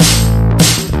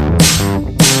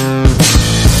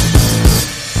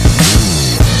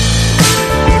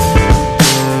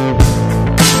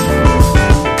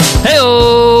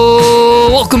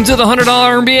to the $100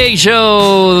 MBA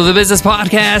Show, the business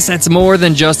podcast that's more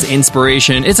than just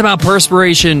inspiration. It's about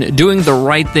perspiration, doing the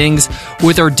right things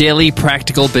with our daily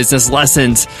practical business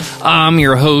lessons. I'm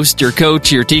your host, your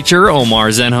coach, your teacher,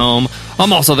 Omar Zenhom.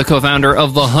 I'm also the co-founder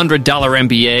of the $100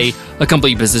 MBA, a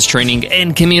complete business training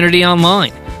and community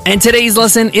online. And today's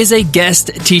lesson is a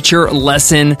guest teacher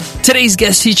lesson. Today's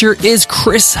guest teacher is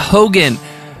Chris Hogan,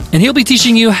 and he'll be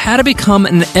teaching you how to become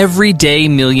an everyday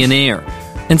millionaire.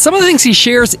 And some of the things he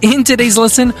shares in today's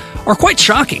lesson are quite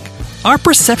shocking. Our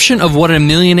perception of what a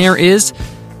millionaire is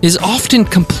often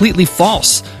completely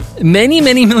false. Many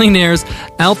millionaires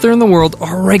out there in the world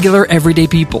are regular, everyday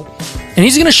people. And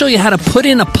he's going to show you how to put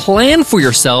in a plan for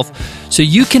yourself so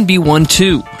you can be one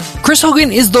too. Chris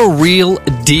Hogan is the real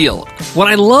deal. What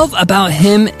I love about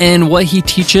him and what he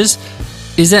teaches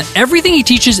is that everything he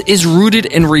teaches is rooted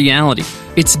in reality.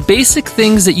 It's basic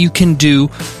things that you can do,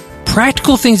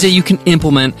 practical things that you can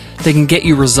implement that can get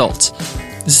you results.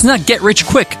 This is not get rich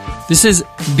quick. This is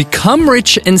become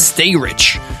rich and stay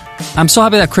rich. I'm so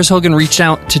happy that Chris Hogan reached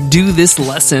out to do this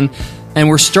lesson, and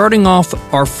we're starting off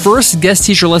our first guest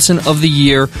teacher lesson of the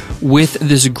year with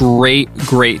this great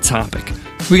topic.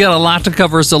 We got a lot to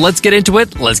cover, so let's get into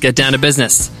it. Let's get down to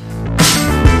business.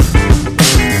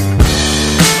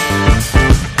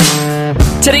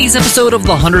 Today's episode of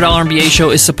the $100 MBA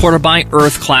Show is supported by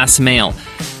Earth Class Mail.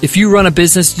 If you run a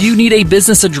business, you need a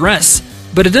business address,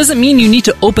 but it doesn't mean you need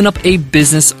to open up a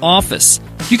business office.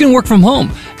 You can work from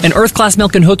home, and Earth Class Mail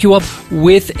can hook you up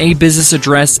with a business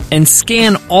address and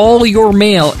scan all your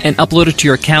mail and upload it to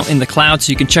your account in the cloud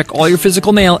so you can check all your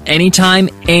physical mail anytime,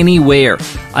 anywhere.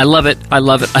 I love it,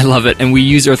 and we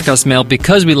use Earth Class Mail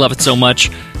because we love it so much.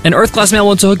 And Earth Class Mail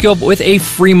wants to hook you up with a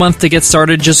free month to get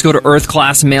started. Just go to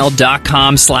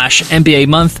earthclassmail.com/MBA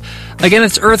month. Again,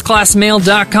 it's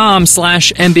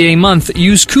earthclassmail.com/MBA month.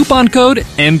 Use coupon code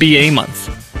MBA month.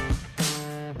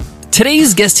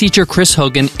 Today's guest teacher, Chris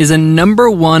Hogan, is a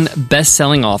 #1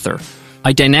 best-selling author,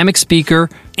 a dynamic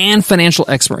speaker, and financial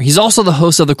expert. He's also the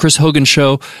host of The Chris Hogan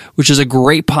Show, which is a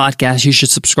great podcast you should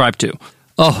subscribe to.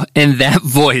 Oh, and that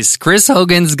voice. Chris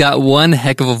Hogan's got one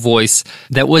heck of a voice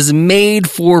that was made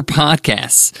for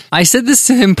podcasts. I said this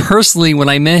to him personally when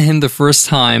I met him the first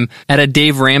time at a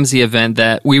Dave Ramsey event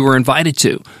that we were invited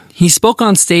to. He spoke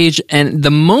on stage, and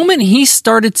the moment he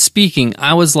started speaking,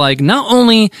 I was like, not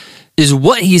only is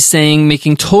what he's saying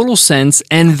making total sense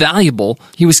and valuable,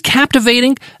 he was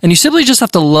captivating, and you simply just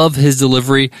have to love his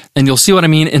delivery, and you'll see what I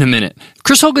mean in a minute.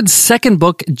 Chris Hogan's second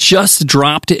book just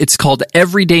dropped. It's called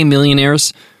Everyday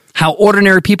Millionaires: How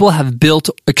Ordinary People Have Built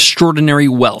Extraordinary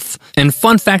Wealth. And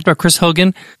fun fact about Chris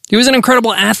Hogan, he was an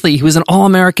incredible athlete. He was an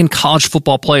All-American college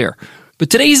football player. But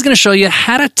today he's going to show you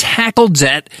how to tackle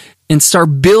debt and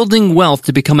start building wealth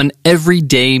to become an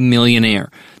everyday millionaire.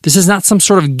 This is not some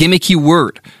sort of gimmicky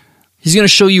word. He's going to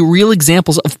show you real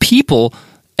examples of people,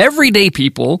 everyday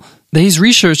people, that he's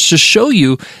researched to show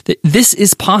you that this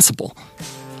is possible.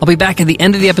 I'll be back at the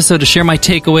end of the episode to share my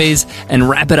takeaways and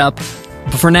wrap it up.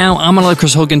 But for now, I'm going to let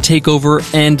Chris Hogan take over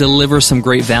and deliver some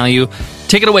great value.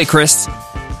 Take it away, Chris.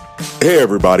 Hey,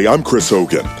 everybody, I'm Chris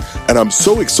Hogan, and I'm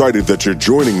so excited that you're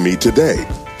joining me today.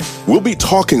 We'll be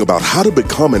talking about how to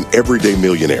become an everyday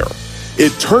millionaire.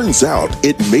 It turns out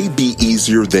it may be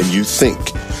easier than you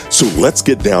think. So let's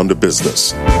get down to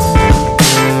business.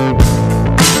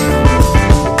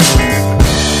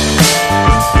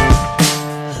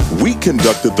 We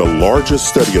conducted the largest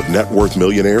study of net worth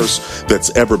millionaires that's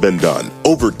ever been done,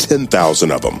 over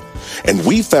 10,000 of them. And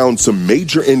we found some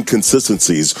major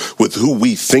inconsistencies with who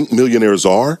we think millionaires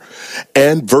are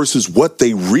and versus what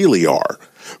they really are.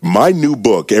 My new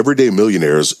book, Everyday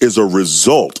Millionaires, is a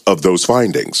result of those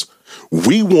findings.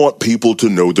 We want people to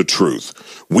know the truth.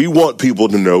 We want people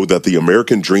to know that the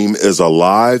American dream is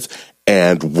alive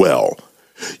and well.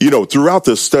 You know, throughout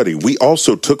this study, we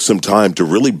also took some time to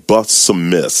really bust some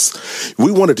myths. We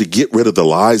wanted to get rid of the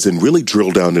lies and really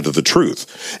drill down into the truth.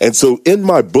 And so in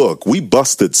my book, we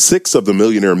busted 6 of the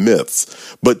millionaire myths,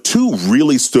 but 2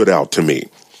 really stood out to me.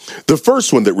 The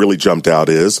first one that really jumped out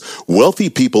is wealthy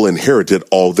people inherited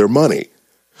all their money.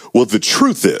 Well, the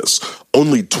truth is,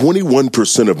 only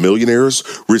 21% of millionaires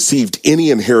received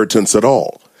any inheritance at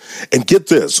all. And get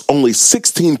this, only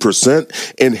 16%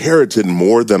 inherited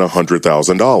more than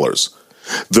 $100,000.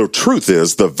 The truth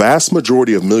is, the vast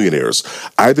majority of millionaires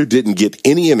either didn't get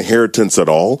any inheritance at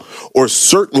all, or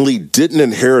certainly didn't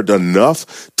inherit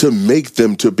enough to make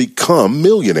them to become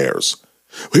millionaires.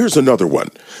 Here's another one.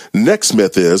 Next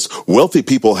myth is wealthy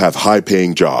people have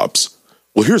high-paying jobs.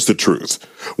 Well, here's the truth.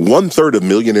 1/3 of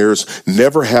millionaires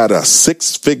never had a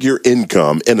 6-figure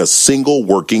income in a single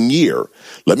working year.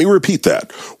 Let me repeat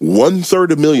that.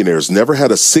 1/3 of millionaires never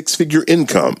had a six-figure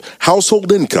income,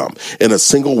 household income, in a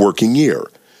single working year.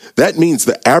 That means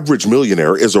the average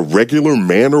millionaire is a regular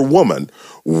man or woman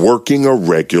working a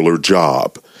regular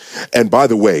job. And by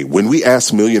the way, when we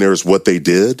asked millionaires what they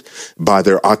did by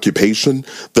their occupation,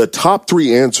 the top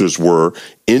three answers were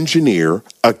engineer,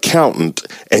 accountant,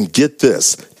 and get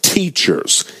this,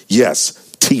 teachers. Yes,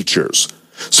 teachers.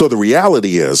 So the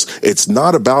reality is, it's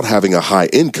not about having a high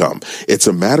income. It's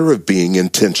a matter of being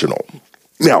intentional.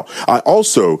 Now, I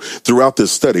also, throughout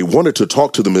this study, wanted to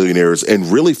talk to the millionaires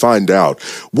and really find out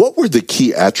what were the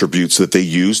key attributes that they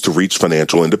used to reach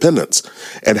financial independence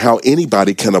and how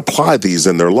anybody can apply these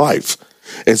in their life.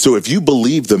 And so if you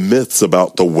believe the myths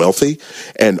about the wealthy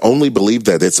and only believe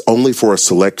that it's only for a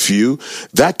select few,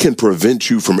 that can prevent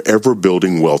you from ever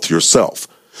building wealth yourself.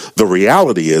 The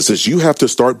reality is you have to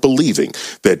start believing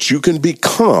that you can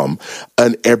become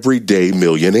an everyday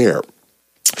millionaire.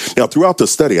 Now, throughout the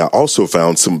study, I also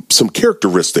found some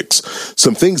characteristics,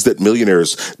 some things that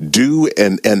millionaires do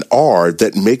and are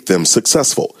that make them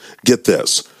successful. Get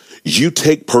this. You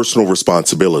take personal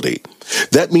responsibility.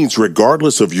 That means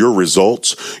regardless of your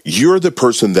results, you're the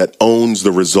person that owns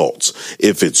the results.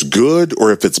 If it's good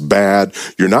or if it's bad,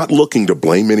 you're not looking to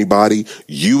blame anybody.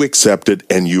 You accept it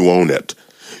and you own it.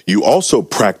 You also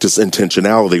practice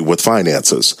intentionality with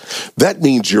finances. That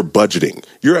means you're budgeting,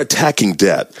 you're attacking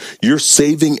debt, you're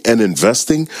saving and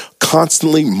investing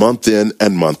constantly month in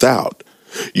and month out.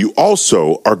 You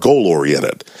also are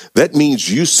goal-oriented. That means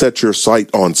you set your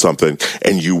sight on something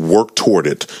and you work toward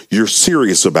it. You're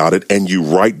serious about it and you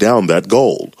write down that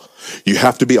goal. You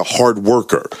have to be a hard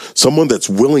worker, someone that's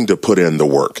willing to put in the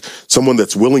work, someone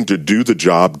that's willing to do the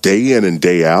job day in and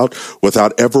day out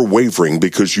without ever wavering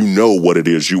because you know what it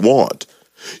is you want.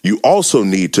 You also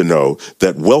need to know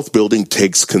that wealth building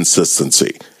takes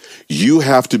consistency. You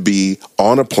have to be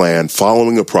on a plan,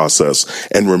 following a process,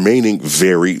 and remaining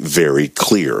very, very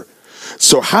clear.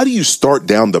 So how do you start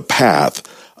down the path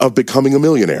of becoming a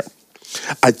millionaire?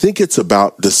 I think it's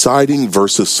about deciding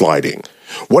versus sliding.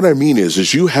 What I mean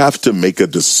is you have to make a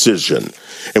decision.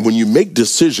 And when you make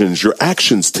decisions, your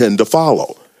actions tend to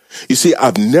follow. You see,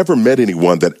 I've never met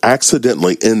anyone that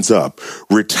accidentally ends up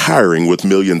retiring with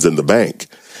millions in the bank.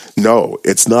 No,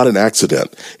 it's not an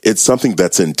accident. It's something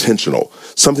that's intentional,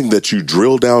 something that you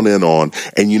drill down in on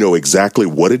and you know exactly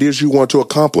what it is you want to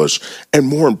accomplish and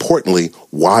more importantly,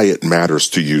 why it matters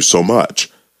to you so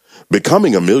much.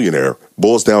 Becoming a millionaire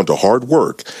boils down to hard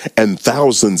work and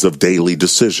thousands of daily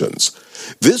decisions.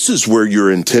 This is where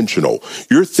you're intentional.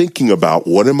 You're thinking about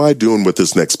what am I doing with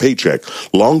this next paycheck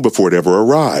long before it ever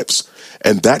arrives.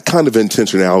 And that kind of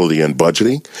intentionality in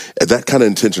budgeting, and that kind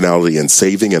of intentionality in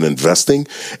saving and investing,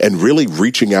 and really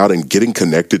reaching out and getting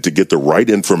connected to get the right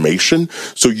information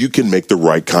so you can make the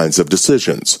right kinds of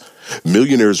decisions.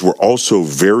 Millionaires were also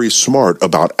very smart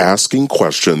about asking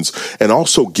questions and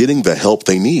also getting the help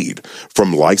they need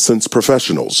from licensed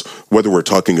professionals, whether we're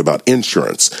talking about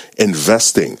insurance,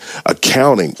 investing,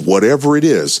 accounting, whatever it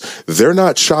is. They're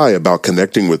not shy about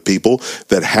connecting with people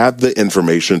that have the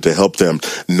information to help them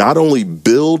not only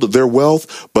build their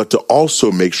wealth, but to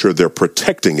also make sure they're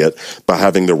protecting it by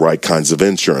having the right kinds of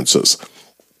insurances.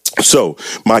 So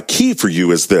my key for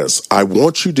you is this. I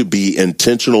want you to be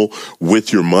intentional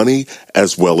with your money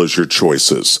as well as your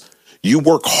choices. You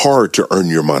work hard to earn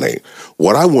your money.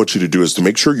 What I want you to do is to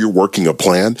make sure you're working a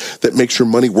plan that makes your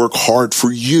money work hard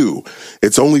for you.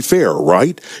 It's only fair,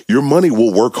 right? Your money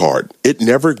will work hard. It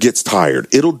never gets tired.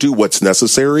 It'll do what's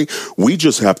necessary. We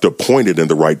just have to point it in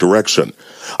the right direction.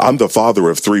 I'm the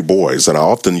father of 3 boys, and I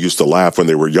often used to laugh when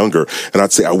they were younger, and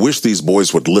I'd say, I wish these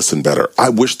boys would listen better. I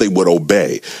wish they would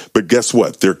obey. But guess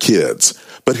what? They're kids.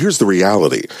 But here's the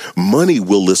reality. Money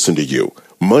will listen to you.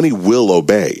 Money will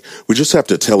obey. We just have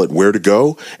to tell it where to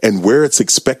go and where it's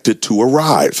expected to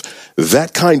arrive.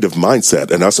 That kind of mindset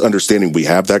and us understanding we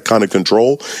have that kind of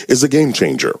control is a game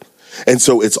changer. And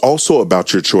so it's also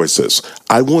about your choices.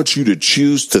 I want you to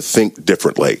choose to think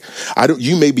differently.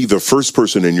 You may be the first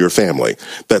person in your family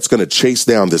that's going to chase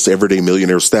down this everyday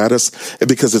millionaire status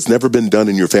because it's never been done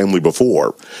in your family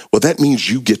before. Well, that means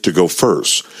you get to go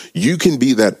first. You can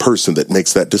be that person that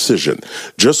makes that decision,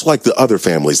 just like the other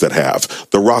families that have,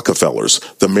 the Rockefellers,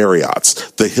 the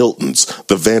Marriotts, the Hiltons,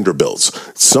 the Vanderbilts.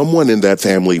 Someone in that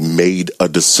family made a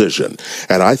decision.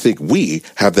 And I think we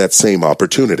have that same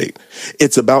opportunity.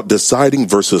 It's about deciding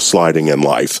versus sliding in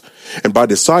life. And by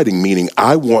deciding, meaning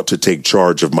I want to take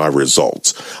charge of my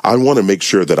results. I want to make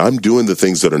sure that I'm doing the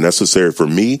things that are necessary for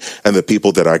me and the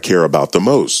people that I care about the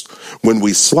most. When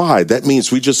we slide, that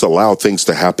means we just allow things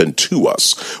to happen to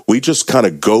us. We just kind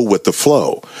of go with the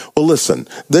flow. Well, listen,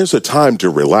 there's a time to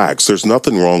relax. There's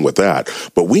nothing wrong with that.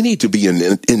 But we need to be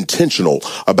intentional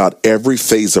about every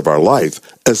phase of our life,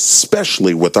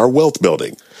 especially with our wealth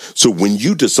building. So when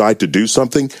you decide to do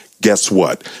something, guess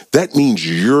what? That means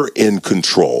you're in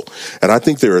control. And I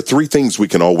think there are three things we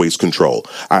can always control: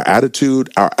 our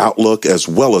attitude, our outlook, as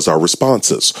well as our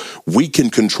responses. We can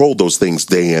control those things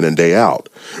day in and day out.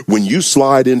 When you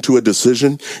slide into a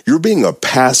decision, you're being a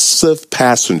passive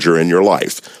passenger in your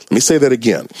life. Let me say that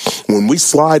again. When we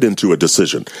slide into a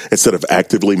decision instead of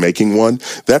actively making one,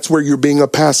 that's where you're being a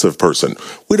passive person.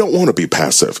 We don't want to be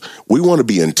passive. We want to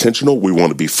be intentional. We want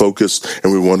to be focused,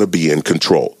 and we want to be in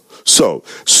control. So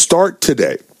start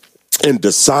today and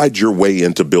decide your way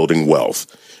into building wealth.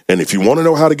 And if you want to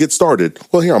know how to get started,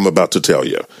 well, here I'm about to tell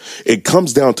you. It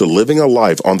comes down to living a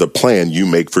life on the plan you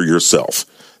make for yourself.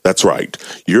 That's right.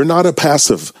 You're not a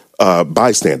passive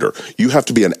bystander. You have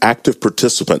to be an active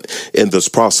participant in this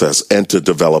process and to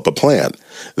develop a plan.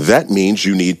 That means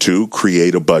you need to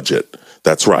create a budget.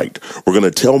 That's right. We're going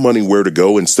to tell money where to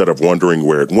go instead of wondering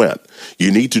where it went. You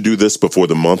need to do this before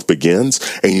the month begins,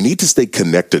 and you need to stay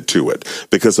connected to it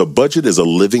because a budget is a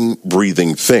living,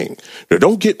 breathing thing. Now,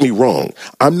 don't get me wrong.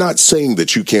 I'm not saying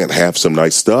that you can't have some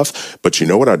nice stuff, but you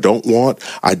know what I don't want?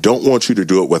 I don't want you to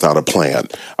do it without a plan.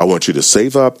 I want you to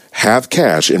save up, have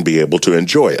cash, and be able to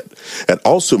enjoy it. It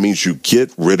also means you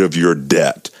get rid of your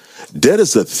debt. Debt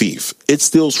is a thief. It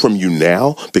steals from you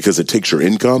now because it takes your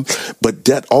income, but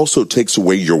debt also takes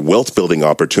away your wealth building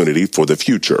opportunity for the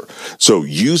future. So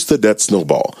use the debt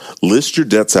snowball. List your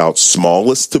debts out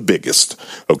smallest to biggest,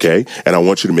 okay? And I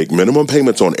want you to make minimum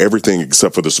payments on everything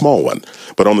except for the small one.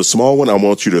 But on the small one, I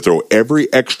want you to throw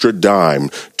every extra dime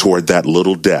toward that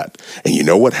little debt. And you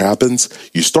know what happens?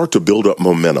 You start to build up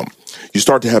momentum. You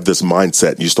start to have this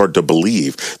mindset. You start to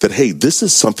believe that, hey, this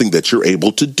is something that you're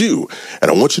able to do. And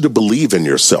I want you to believe in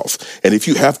yourself. And if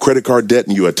you have credit card debt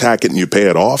and you attack it and you pay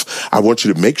it off, I want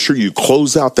you to make sure you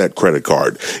close out that credit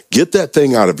card. Get that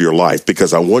thing out of your life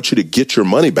because I want you to get your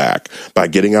money back by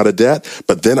getting out of debt,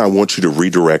 but then I want you to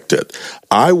redirect it.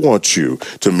 I want you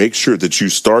to make sure that you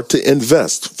start to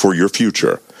invest for your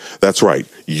future. That's right.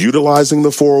 Utilizing the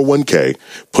 401k,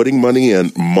 putting money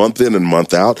in and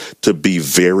month out to be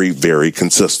very, very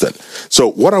consistent.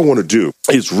 So what I want to do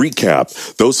is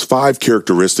recap those 5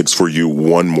 characteristics for you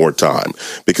one more time,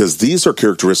 because these are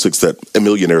characteristics that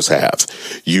millionaires have.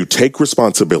 You take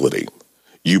responsibility.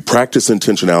 You practice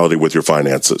intentionality with your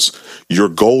finances. You're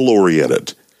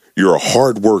goal-oriented. You're a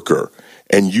hard worker.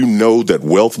 And you know that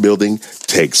wealth building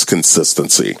takes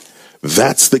consistency.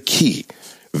 That's the key.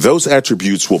 Those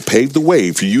attributes will pave the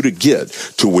way for you to get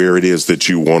to where it is that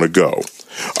you want to go.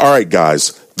 All right,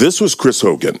 guys, this was Chris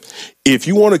Hogan. If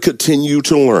you want to continue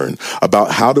to learn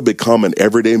about how to become an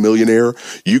everyday millionaire,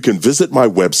 you can visit my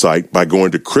website by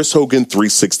going to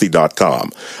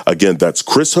chrishogan360.com. Again, that's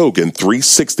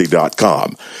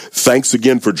chrishogan360.com. Thanks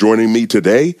again for joining me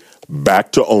today.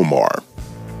 Back to Omar.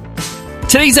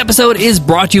 Today's episode is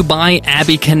brought to you by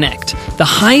Abby Connect, the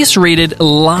highest rated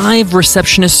live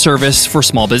receptionist service for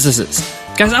small businesses.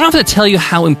 Guys, I don't have to tell you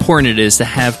how important it is to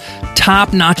have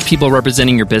top-notch people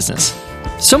representing your business.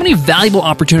 So many valuable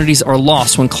opportunities are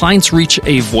lost when clients reach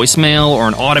a voicemail or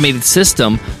an automated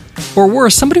system, or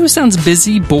worse, somebody who sounds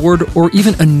busy, bored, or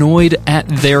even annoyed at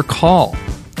their call.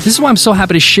 This is why I'm so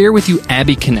happy to share with you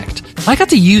Abby Connect. I got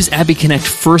to use Abby Connect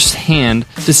firsthand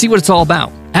to see what it's all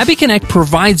about. Abby Connect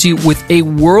provides you with a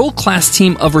world-class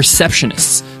team of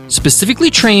receptionists,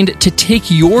 specifically trained to take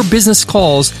your business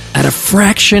calls at a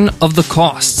fraction of the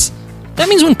costs. That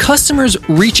means when customers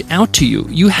reach out to you,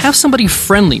 you have somebody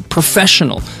friendly,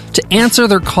 professional, to answer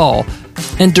their call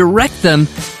and direct them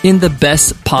in the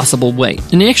best possible way.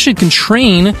 And you actually can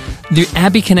train the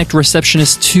Abby Connect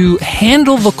receptionist to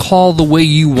handle the call the way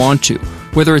you want to,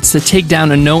 whether it's to take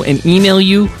down a note and email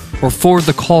you, or forward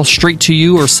the call straight to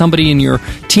you or somebody in your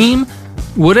team,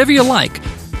 whatever you like.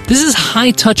 This is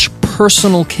high-touch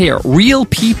personal care, real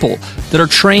people that are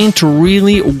trained to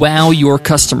really wow your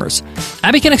customers.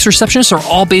 Abby Connect's receptionists are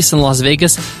all based in Las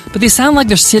Vegas, but they sound like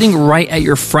they're sitting right at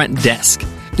your front desk.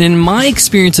 And in my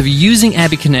experience of using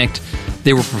Abby Connect,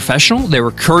 they were professional, they were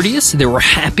courteous, they were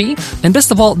happy, and best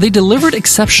of all, they delivered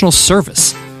exceptional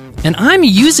service. And I'm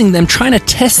using them trying to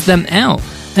test them out,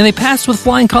 and they passed with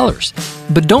flying colors.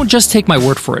 But don't just take my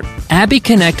word for it. Abby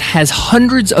Connect has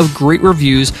hundreds of great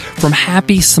reviews from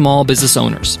happy small business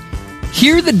owners.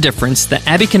 Hear the difference that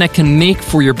Abby Connect can make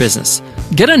for your business.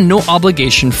 Get a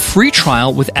no-obligation free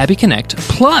trial with Abby Connect.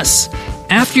 Plus,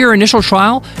 after your initial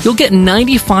trial, you'll get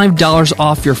 $95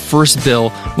 off your first bill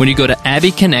when you go to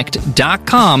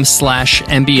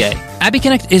abbyconnect.com/MBA. Abby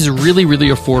Connect is really, really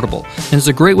affordable, and it's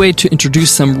a great way to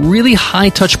introduce some really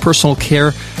high-touch personal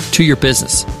care to your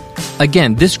business.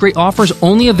 Again, this great offer is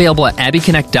only available at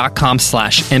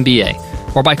abbyconnect.com/MBA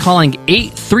or by calling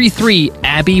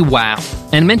 833-ABBY-WOW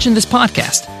and mention this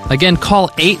podcast. Again, call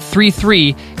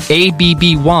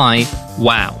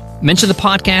 833-ABBY-WOW. Mention the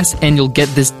podcast and you'll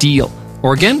get this deal.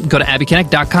 Or again, go to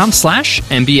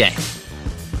abbyconnect.com/MBA.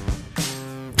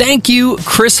 Thank you,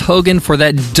 Chris Hogan, for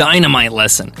that dynamite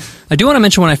lesson. I do want to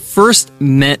mention when I first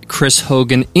met Chris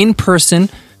Hogan in person,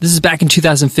 this is back in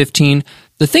 2015,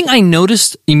 the thing I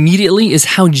noticed immediately is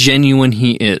how genuine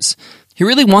he is. He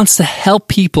really wants to help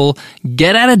people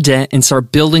get out of debt and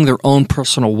start building their own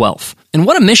personal wealth. And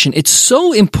what a mission. It's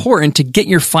so important to get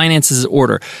your finances in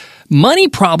order. Money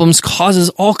problems causes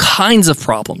all kinds of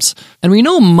problems. And we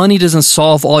know money doesn't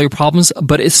solve all your problems,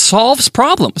 but it solves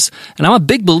problems. And I'm a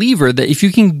big believer that if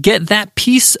you can get that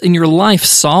piece in your life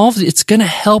solved, it's going to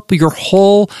help your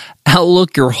whole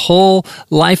outlook, your whole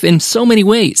life in so many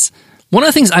ways. One of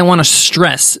the things I want to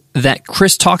stress that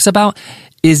Chris talks about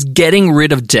is getting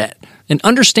rid of debt. And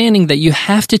understanding that you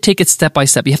have to take it step by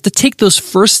step. You have to take those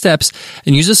first steps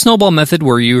and use a snowball method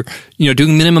where you're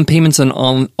doing minimum payments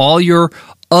on all your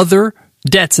other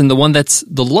debts, and the one that's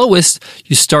the lowest,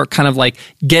 you start kind of like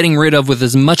getting rid of with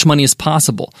as much money as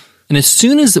possible. And as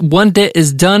soon as one debt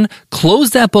is done, close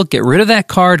that book, get rid of that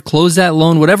card, close that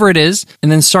loan, whatever it is, and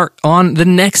then start on the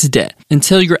next debt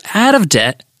until you're out of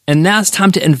debt. And now it's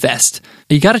time to invest.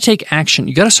 You got to take action.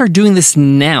 You got to start doing this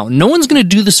now. No one's going to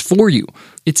do this for you.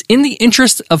 It's in the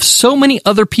interest of so many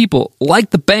other people,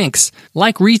 like the banks,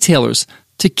 like retailers,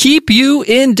 to keep you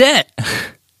in debt.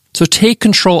 So take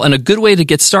control, and a good way to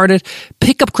get started,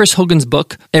 pick up Chris Hogan's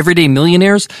book, Everyday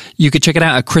Millionaires. You could check it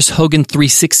out at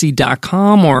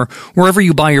chrishogan360.com or wherever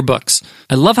you buy your books.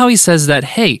 I love how he says that,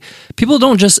 hey, people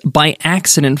don't just by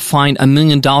accident find $1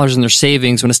 million in their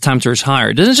savings when it's time to retire.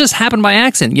 It doesn't just happen by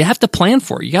accident. You have to plan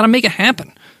for it. You got to make it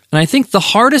happen. And I think the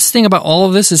hardest thing about all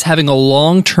of this is having a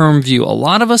long-term view. A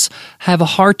lot of us have a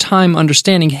hard time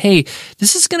understanding, hey,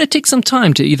 this is going to take some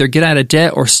time to either get out of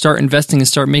debt or start investing and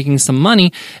start making some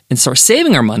money and start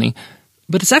saving our money.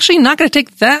 But it's actually not going to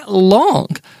take that long.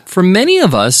 For many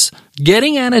of us,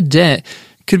 getting out of debt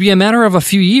could be a matter of a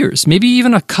few years, maybe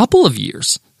even a couple of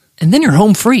years. And then you're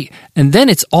home free. And then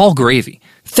it's all gravy.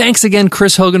 Thanks again,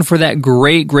 Chris Hogan, for that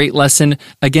great lesson.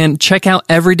 Again, check out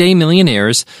Everyday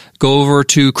Millionaires. Go over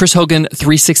to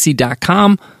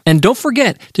chrishogan360.com. And don't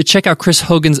forget to check out Chris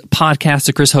Hogan's podcast,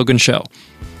 The Chris Hogan Show.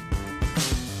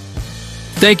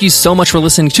 Thank you so much for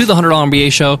listening to the $100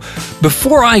 MBA Show.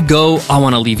 Before I go, I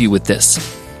want to leave you with this.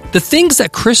 The things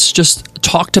that Chris just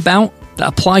talked about that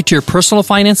apply to your personal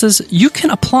finances, you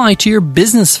can apply to your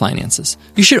business finances.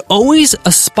 You should always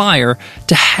aspire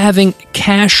to having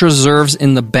cash reserves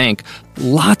in the bank.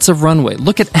 Lots of runway.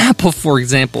 Look at Apple, for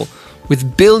example,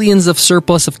 with billions of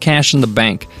surplus of cash in the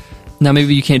bank. Now,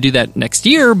 maybe you can't do that next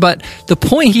year, but the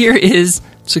point here is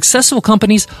successful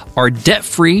companies are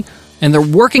debt-free and their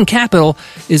working capital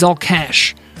is all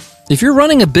cash. If you're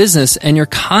running a business and you're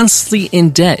constantly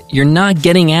in debt, you're not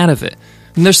getting out of it.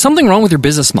 And there's something wrong with your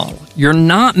business model. You're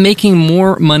not making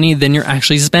more money than you're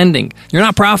actually spending. You're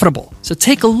not profitable. So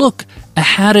take a look at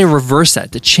how to reverse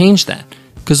that, to change that.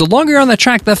 Because the longer you're on that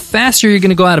track, the faster you're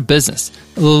going to go out of business.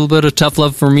 A little bit of tough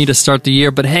love for me to start the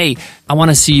year, but hey, I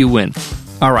want to see you win.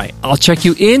 All right, I'll check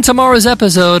you in tomorrow's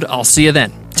episode. I'll see you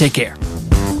then. Take care.